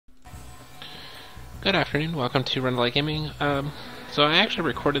Good afternoon, welcome to Rundlii Gaming. So I actually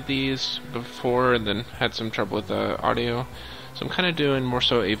recorded these before and then had some trouble with the audio, so I'm kind of doing more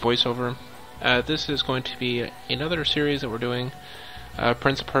so a voiceover. This is going to be another series that we're doing,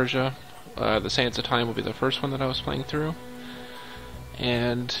 Prince of Persia. The Sands of Time will be the first one that I was playing through.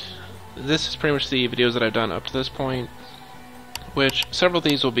 And this is pretty much the videos that I've done up to this point, which several of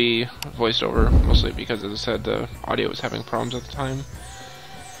these will be voiced over, mostly because, as I said, the audio was having problems at the time.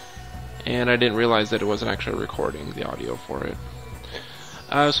 And I didn't realize that it wasn't actually recording the audio for it.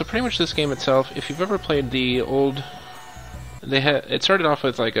 So pretty much this game itself, if you've ever played the old... it started off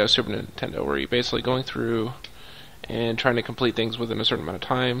with like a Super Nintendo, where you're basically going through and trying to complete things within a certain amount of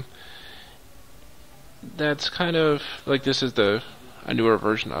time. That's kind of like this is a newer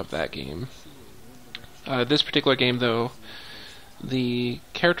version of that game. This particular game, though, the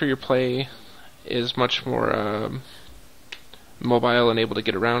character you play is much more mobile and able to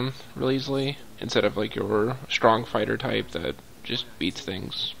get around really easily, instead of like your strong fighter type that just beats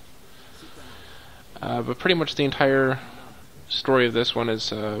things. But pretty much the entire story of this one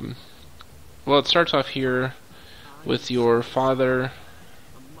is, well, it starts off here with your father.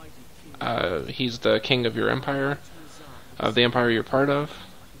 He's the king of your empire, of the empire you're part of,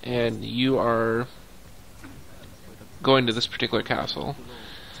 and you are going to this particular castle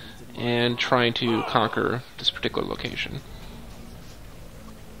and trying to conquer this particular location.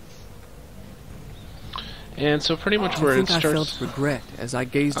 And so pretty much where it starts... I felt regret as I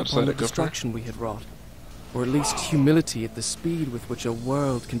gazed upon the destruction we had wrought, or at least humility at the speed with which a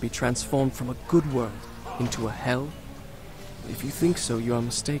world can be transformed from a good world into a hell. If you think so, you are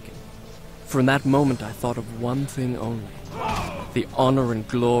mistaken. For in that moment I thought of one thing only: the honor and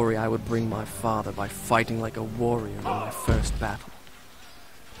glory I would bring my father by fighting like a warrior in my first battle.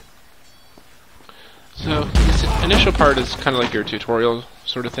 So this initial part is kind of like your tutorial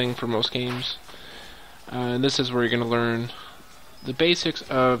sort of thing for most games. And this is where you're going to learn the basics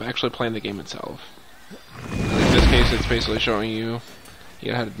of actually playing the game itself. In this case, it's basically showing you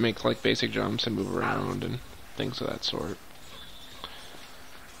how to make like basic jumps and move around and things of that sort.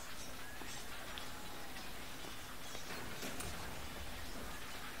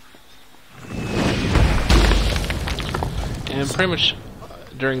 And pretty much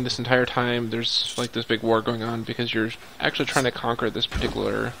during this entire time, there's like this big war going on because you're actually trying to conquer this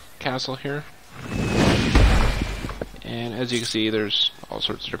particular castle here. And as you can see, there's all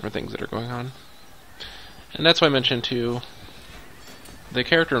sorts of different things that are going on. And that's why I mentioned too, the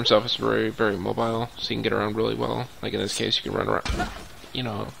character himself is very, very mobile, so you can get around really well. Like in this case, you can run around,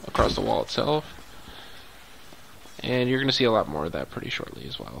 across the wall itself. And you're going to see a lot more of that pretty shortly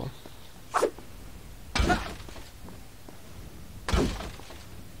as well.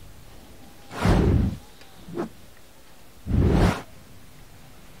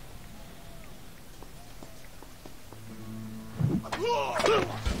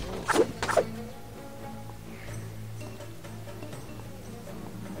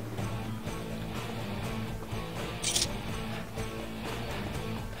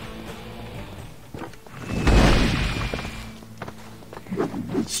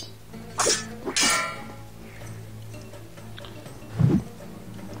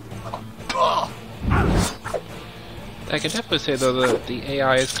 I can definitely say, though, that the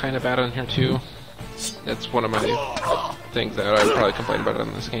AI is kind of bad on here, too. That's one of my things that I would probably complain about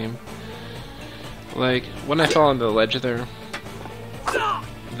on this game. Like, when I fell on the ledge there,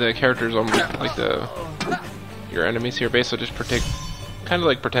 the characters almost, like your enemies here, basically just kind of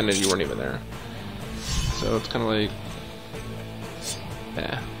like pretended you weren't even there. So it's kind of like,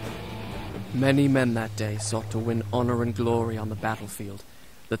 yeah. Many men that day sought to win honor and glory on the battlefield,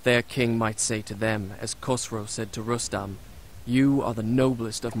 that their king might say to them, as Khosrow said to Rustam, "You are the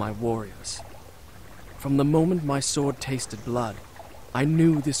noblest of my warriors." From the moment my sword tasted blood, I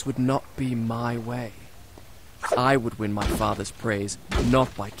knew this would not be my way. I would win my father's praise,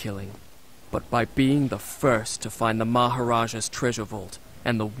 not by killing, but by being the first to find the Maharaja's treasure vault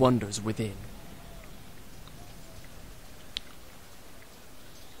and the wonders within.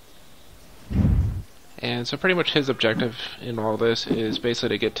 And so pretty much his objective in all this is basically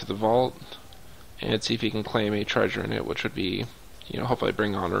to get to the vault and see if he can claim a treasure in it, which would be, hopefully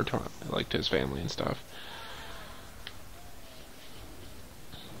bring honor to his family and stuff.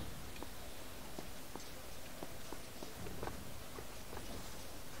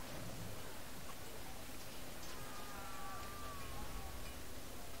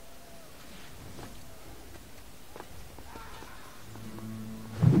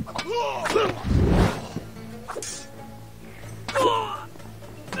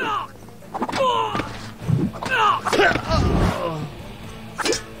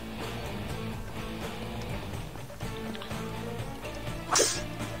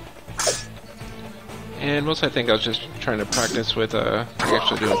 And mostly I think I was just trying to practice with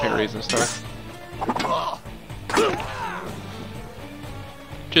actually doing parries and stuff.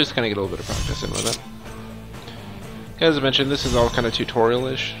 Just kind of get a little bit of practice in with it. As I mentioned, this is all kind of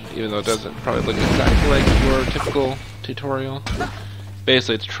tutorial-ish, even though it doesn't probably look exactly like your typical tutorial.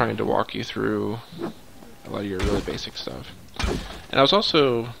 Basically, it's trying to walk you through a lot of your really basic stuff. And I was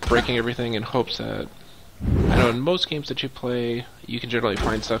also breaking everything in hopes that, I know in most games that you play, you can generally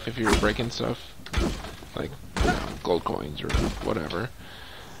find stuff if you're breaking stuff, like gold coins or whatever.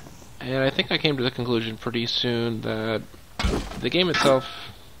 And I think I came to the conclusion pretty soon that the game itself,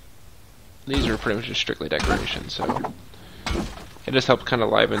 these are pretty much just strictly decorations, so it just helps kind of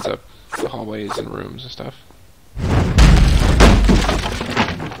livens up the hallways and rooms and stuff.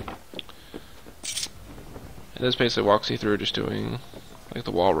 And this basically walks you through just doing like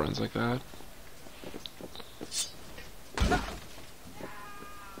the wall runs like that.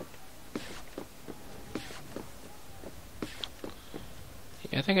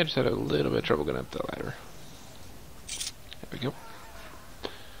 Yeah, I think I just had a little bit of trouble getting up the ladder. There we go.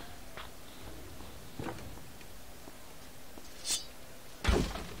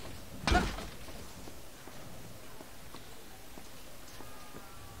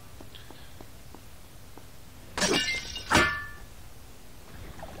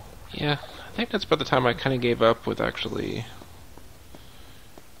 Yeah, I think that's about the time I kind of gave up with actually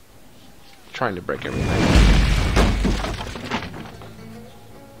trying to break everything.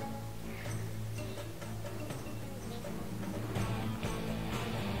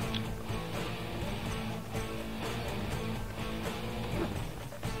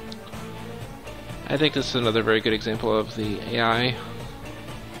 I think this is another very good example of the AI.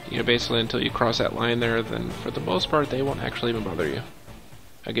 You know, basically until you cross that line there, then for the most part they won't actually even bother you.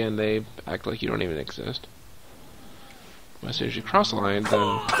 Again, they act like you don't even exist. But as soon as you cross the line,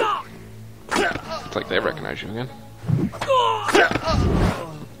 then it's like they recognize you again.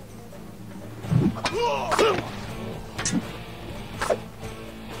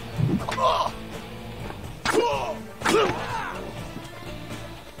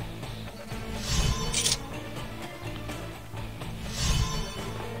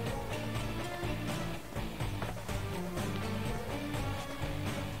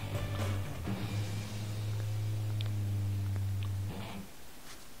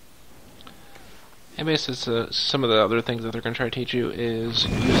 And basically, some of the other things that they're going to try to teach you is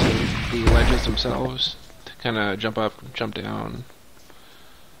using the ledges themselves to kind of jump up, jump down.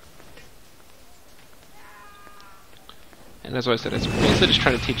 And as I said, it's basically just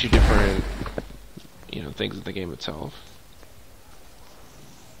trying to teach you different, you know, things in the game itself.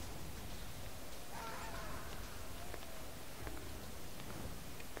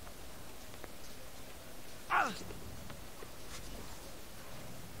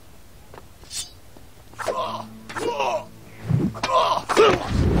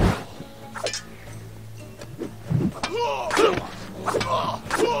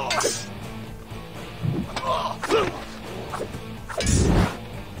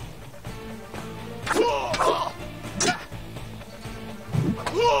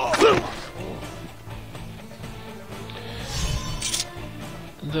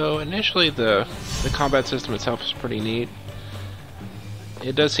 Though initially the combat system itself is pretty neat,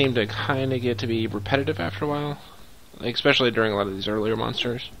 it does seem to kind of get to be repetitive after a while, like especially during a lot of these earlier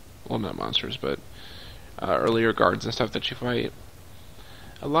monsters. Well, not monsters, but earlier guards and stuff that you fight.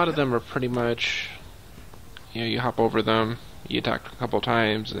 A lot of them are pretty much, you know, you hop over them, you attack a couple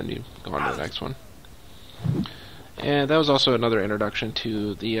times, and then you go on to the next one. And that was also another introduction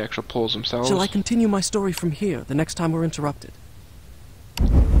to the actual pulls themselves. Shall I continue my story from here, the next time we're interrupted?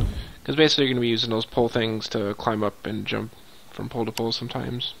 Because basically you're going to be using those pole things to climb up and jump from pole to pole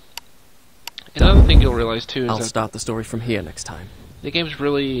sometimes. Another thing you'll realize too is I'll that start the story from here next time. the game's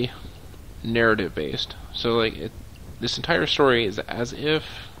really narrative based. So like this entire story is as if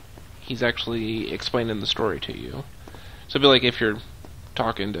he's actually explaining the story to you. So it'd be like if you're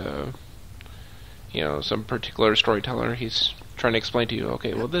talking to, you know, some particular storyteller, he's trying to explain to you,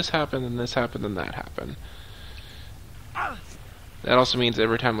 okay, well this happened and this happened and that happened. That also means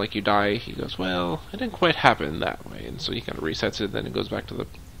every time like you die, he goes, well, it didn't quite happen that way, and so he kind of resets it, then it goes back to the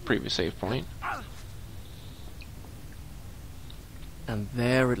previous save point. And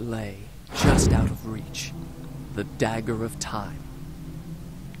there it lay, just out of reach, the dagger of time.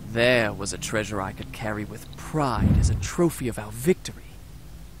 There was a treasure I could carry with pride as a trophy of our victory.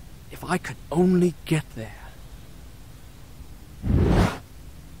 If I could only get there.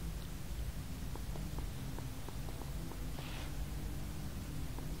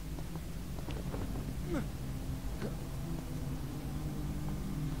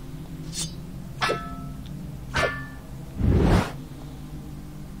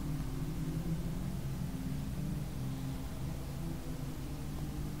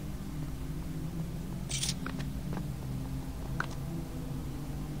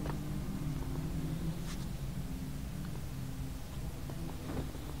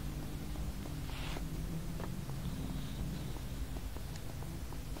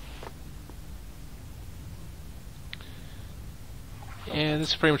 And this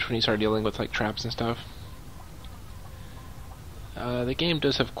is pretty much when you start dealing with like traps and stuff. The game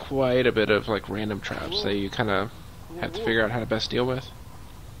does have quite a bit of like random traps that you kind of have to figure out how to best deal with.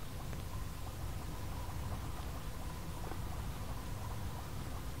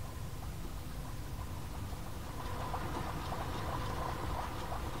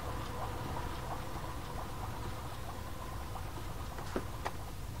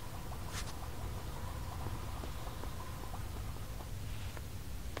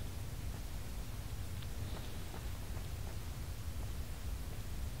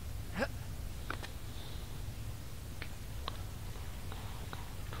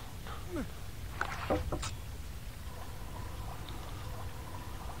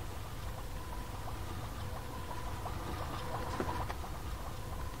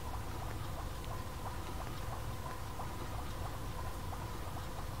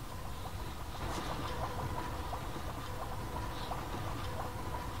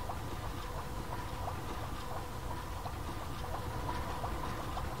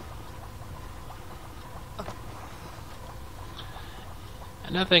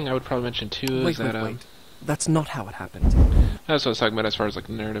 Another thing I would probably mention too is Wait. That's not how it happened. that's what I was talking about as far as like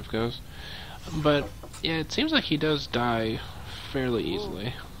the narrative goes. But yeah, it seems like he does die fairly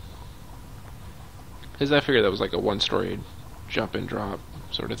easily. Because I figured that was like a one-story jump and drop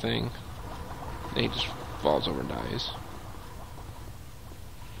sort of thing. And he just falls over and dies.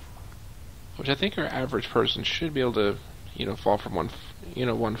 Which I think our average person should be able to, fall from one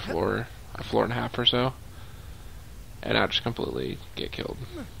floor, a floor and a half or so, and not just completely get killed.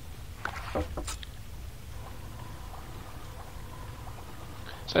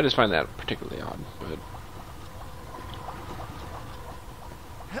 So I just find that particularly odd, but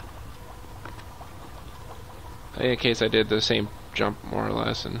in any case I did the same jump more or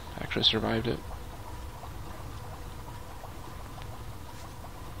less and actually survived it.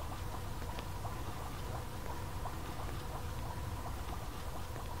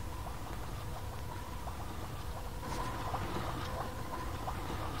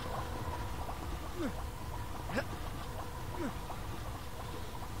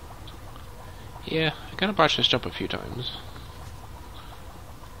 Yeah, I kind of botched this jump a few times.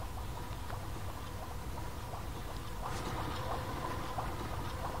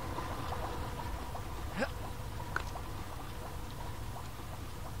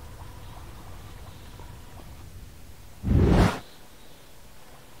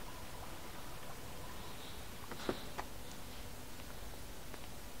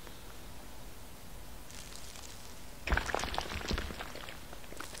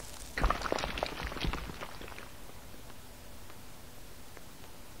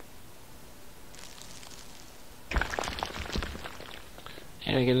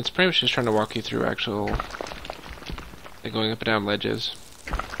 And again, it's pretty much just trying to walk you through actual, like, going up and down ledges.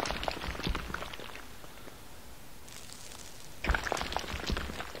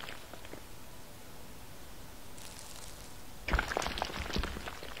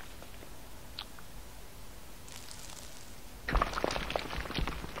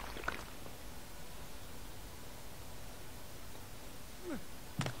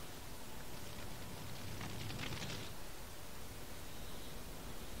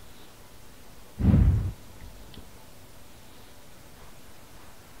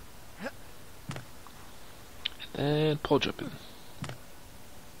 And pole jumping.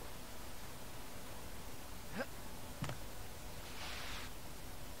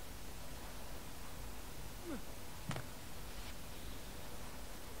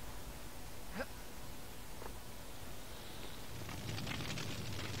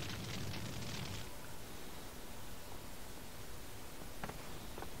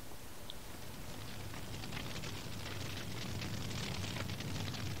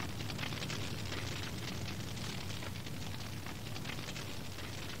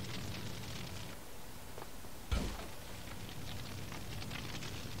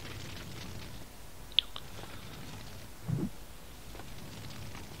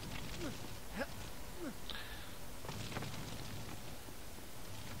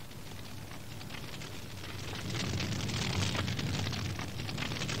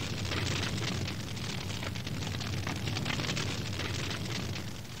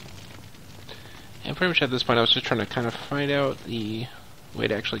 And pretty much at this point I was just trying to kind of find out the way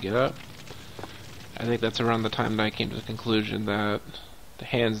to actually get up. I think that's around the time that I came to the conclusion that the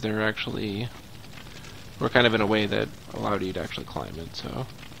hands there actually were kind of in a way that allowed you to actually climb it, so...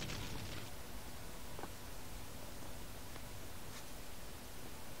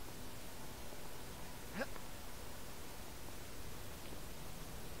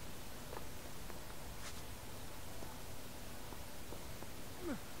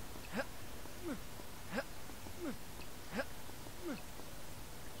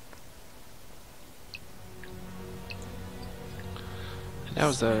 That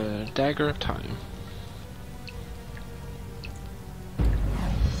was the Dagger of Time.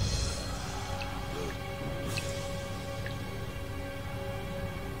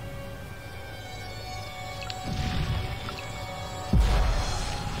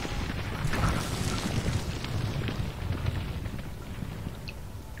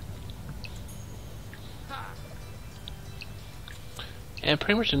 And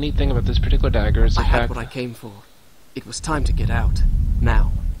pretty much the neat thing about this particular dagger is the fact... I had what I came for. It was time to get out.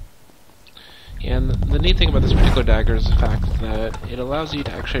 Now. And the neat thing about this particular dagger is the fact that it allows you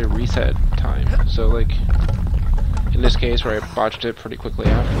to actually reset time. So, like, in this case where I botched it pretty quickly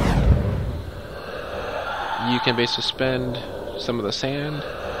after, you can basically spend some of the sand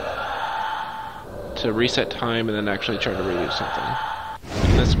to reset time and then actually try to redo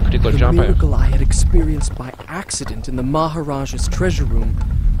something. In this particular jump, the miracle I had experienced by accident in the Maharaja's treasure room,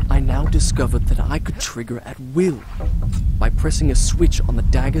 I now discovered that I could trigger at will. By pressing a switch on the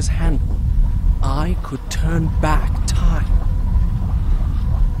dagger's handle, I could turn back time.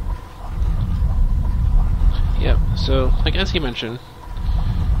 Yep, so, like as he mentioned,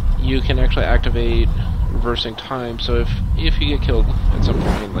 you can actually activate reversing time, so if you get killed at some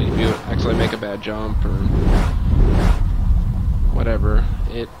point, like if you actually make a bad jump or whatever,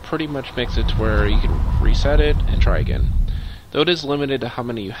 it pretty much makes it to where you can reset it and try again. Though it is limited to how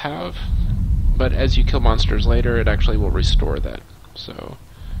many you have, but as you kill monsters later, it actually will restore that. So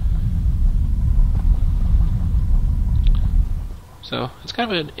it's kind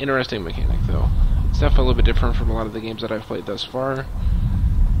of an interesting mechanic, though. It's definitely a little bit different from a lot of the games that I've played thus far,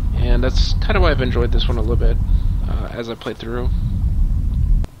 and that's kind of why I've enjoyed this one a little bit as I played through,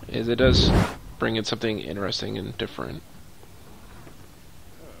 is it does bring in something interesting and different.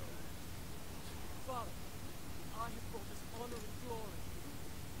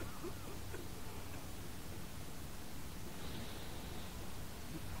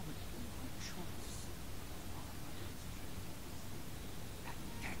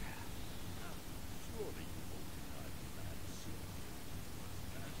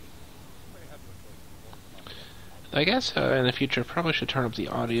 I guess in the future I probably should turn up the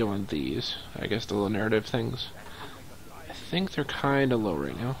audio on these. I guess the little narrative things. I think they're kind of low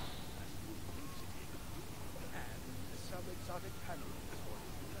right now.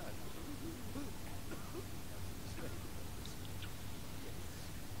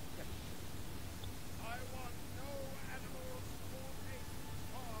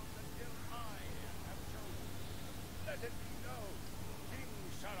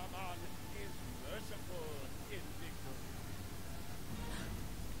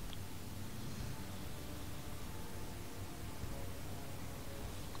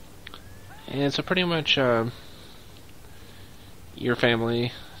 And so pretty much your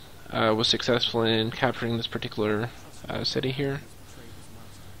family was successful in capturing this particular city here.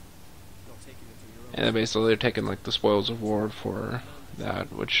 And then basically they're taking like the spoils of war for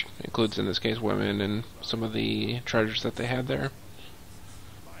that, which includes in this case women and some of the treasures that they had there.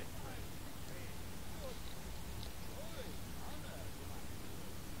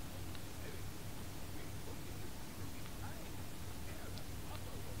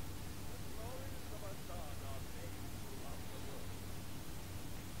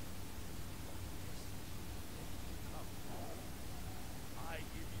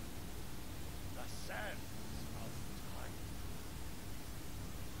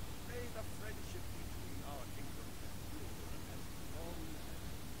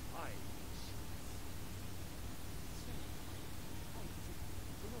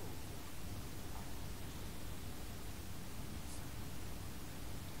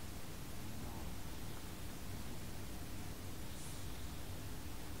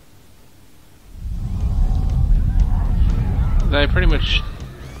 I pretty much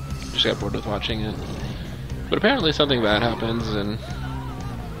just got bored with watching it. But apparently something bad happens and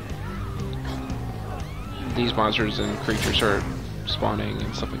these monsters and creatures start spawning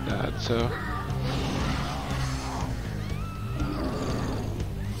and stuff like that, so...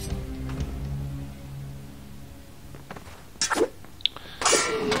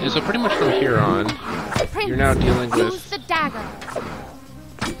 Yeah, so pretty much from here on, you're now dealing with... Use the dagger.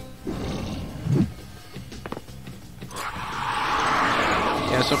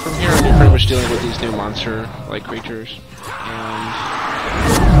 Yeah, so from here on you're pretty much dealing with these new monster-like creatures,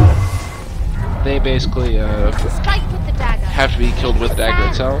 and they basically Strike with the dagger. have to be killed with the dagger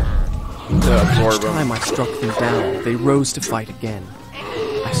itself to absorb Each time them. I struck them down, they rose to fight again.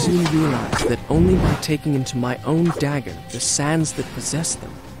 I soon realized that only by taking into my own dagger the sands that possess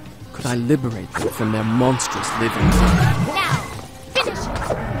them could I liberate them from their monstrous living. Now, finish it.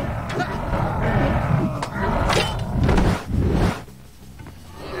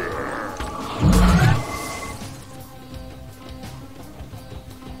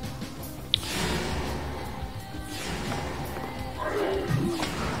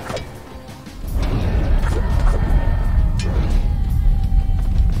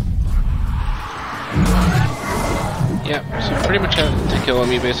 Yeah, so you pretty much have to kill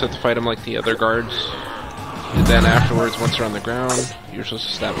him. You basically have to fight him like the other guards. And then afterwards, once they're on the ground, you're supposed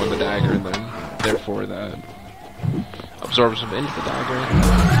to stab him with the dagger, and then therefore that absorbs him into the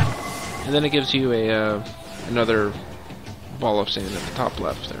dagger. And then it gives you a another ball of sand at the top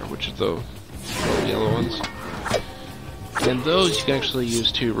left there, which is the little yellow ones. And those you can actually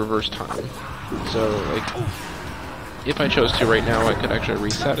use to reverse time. So, like, if I chose to right now, I could actually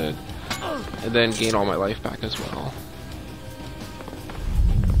reset it, and then gain all my life back as well.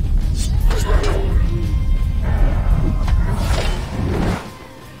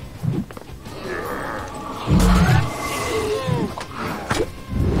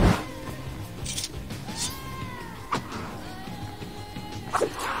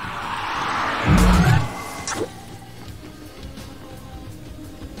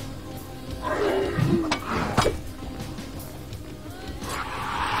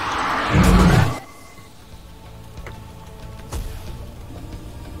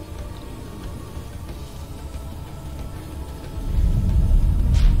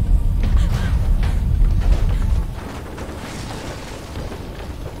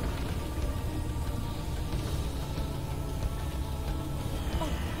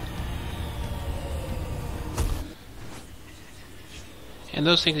 And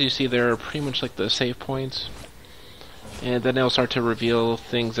those things you see there are pretty much like the save points. And then they'll start to reveal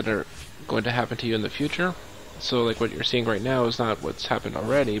things that are going to happen to you in the future. So like what you're seeing right now is not what's happened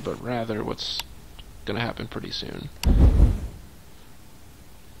already, but rather what's going to happen pretty soon.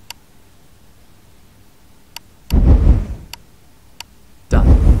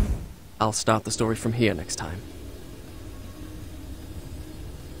 Done. I'll start the story from here next time.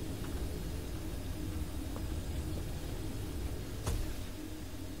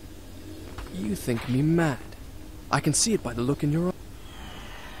 You think me mad. I can see it by the look in your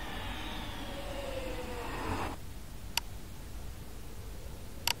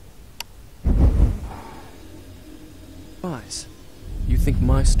eyes. You think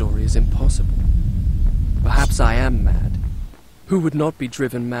my story is impossible. Perhaps I am mad. Who would not be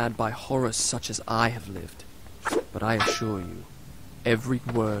driven mad by horrors such as I have lived? But I assure you, every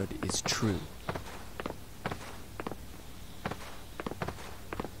word is true.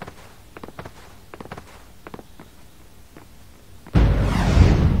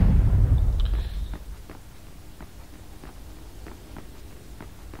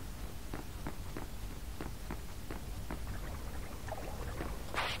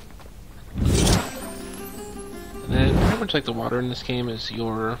 And pretty much like the water in this game is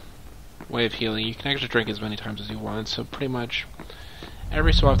your way of healing. You can actually drink as many times as you want, so pretty much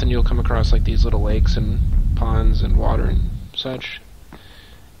every so often you'll come across like these little lakes and ponds and water and such.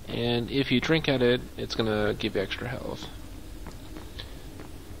 And if you drink at it, it's gonna give you extra health.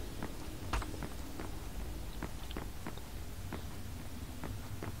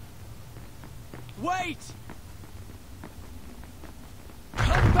 Wait!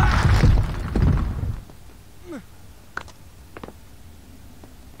 Come back!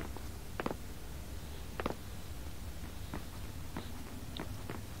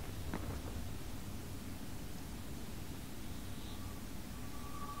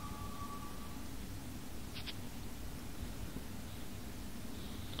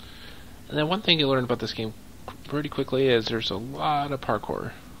 And then one thing you learn about this game pretty quickly is there's a lot of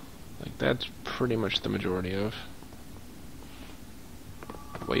parkour. Like, that's pretty much the majority of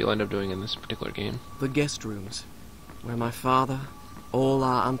what you'll end up doing in this particular game. The guest rooms, where my father, all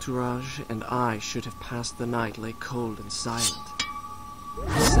our entourage, and I should have passed the night lay cold and silent.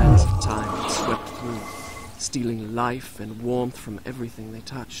 The sands of time had swept through, stealing life and warmth from everything they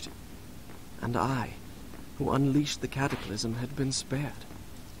touched. And I, who unleashed the cataclysm, had been spared.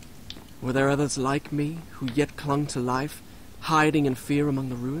 Were there others like me, who yet clung to life, hiding in fear among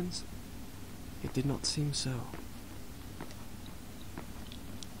the ruins? It did not seem so.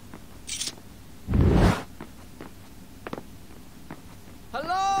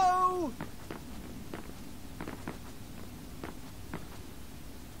 Hello?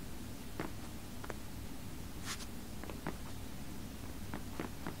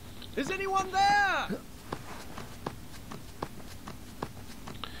 Is anyone there?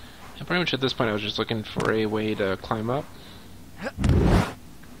 And pretty much at this point I was just looking for a way to climb up.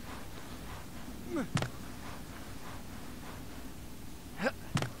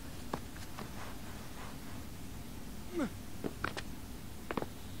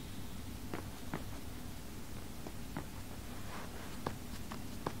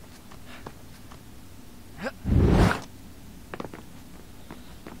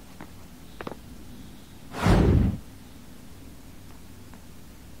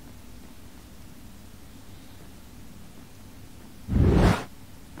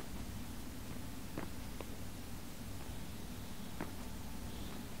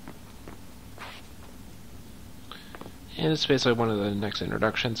 And it's basically one of the next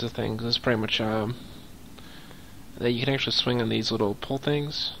introductions to things. It's pretty much that you can actually swing on these little pull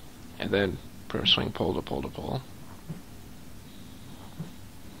things, and then pretty much swing pole to pole to pole.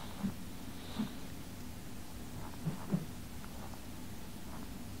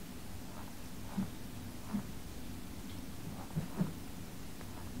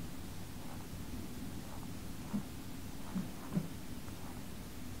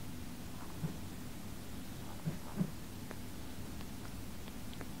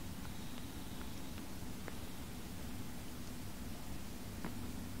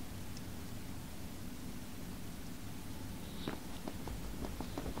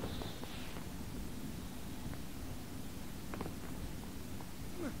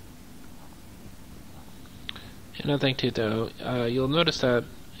 Another thing too, though, you'll notice that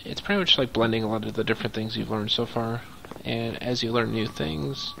it's pretty much like blending a lot of the different things you've learned so far, and as you learn new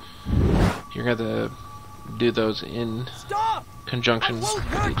things, you're going to do those in conjunction with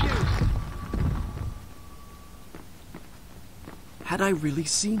each other. Had I really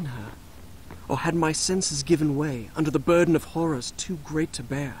seen her? Or had my senses given way under the burden of horrors too great to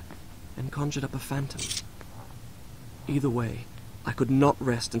bear, and conjured up a phantom? Either way, I could not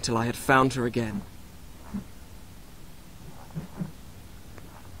rest until I had found her again.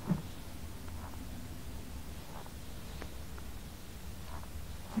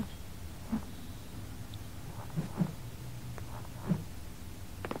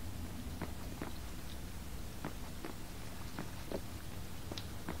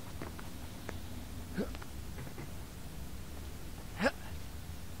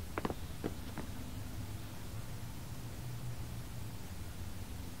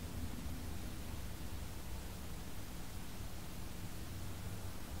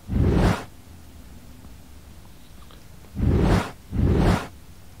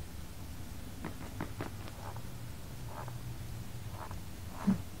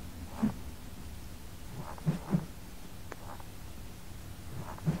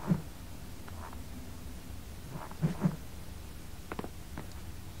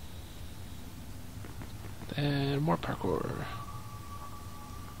 And more parkour.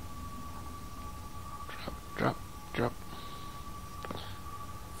 Drop, drop, drop.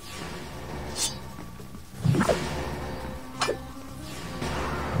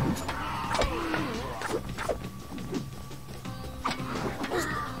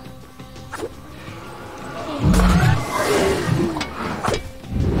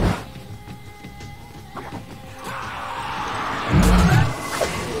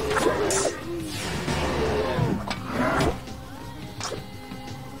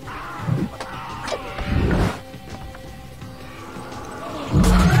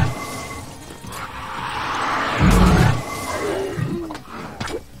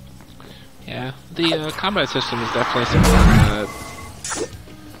 The combat system is definitely something that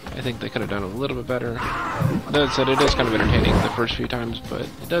I think they could have done a little bit better. That said, it is kind of entertaining the first few times, but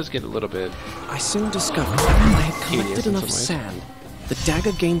it does get a little bit... I soon discovered that when I had tedious collected in enough some ways. sand, the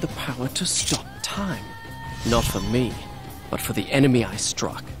dagger gained the power to stop time. Not for me, but for the enemy I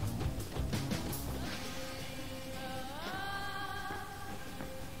struck.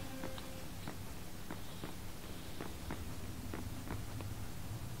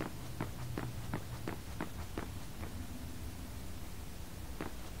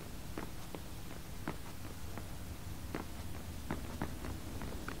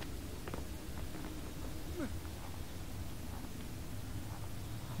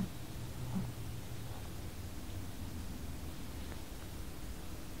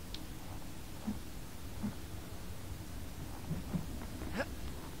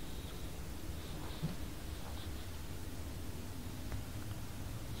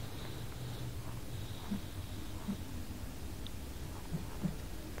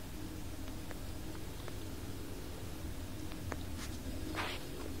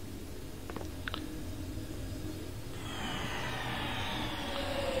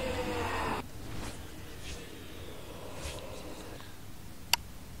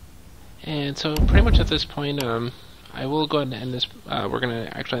 And so pretty much at this point, I will go ahead and end this. We're going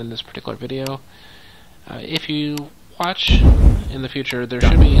to actually end this particular video. If you watch in the future, there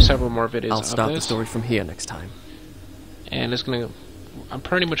should be several more videos I'll start of the this. story from here next time. And it's going to... I'm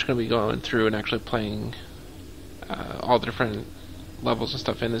pretty much going to be going through and actually playing all the different levels and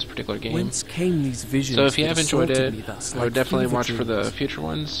stuff in this particular game. Whence came these visions? So if you that have enjoyed assaulted it, me thus, I like would definitely fever watch for the dreams? future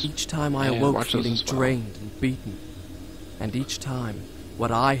ones. Each time I and awoke watch those feeling as well. drained and beaten, and each time what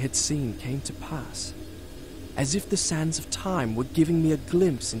I had seen came to pass, as if the sands of time were giving me a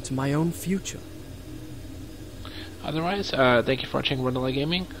glimpse into my own future. Otherwise, thank you for watching Rundlii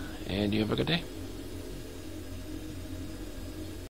Gaming, and you have a good day.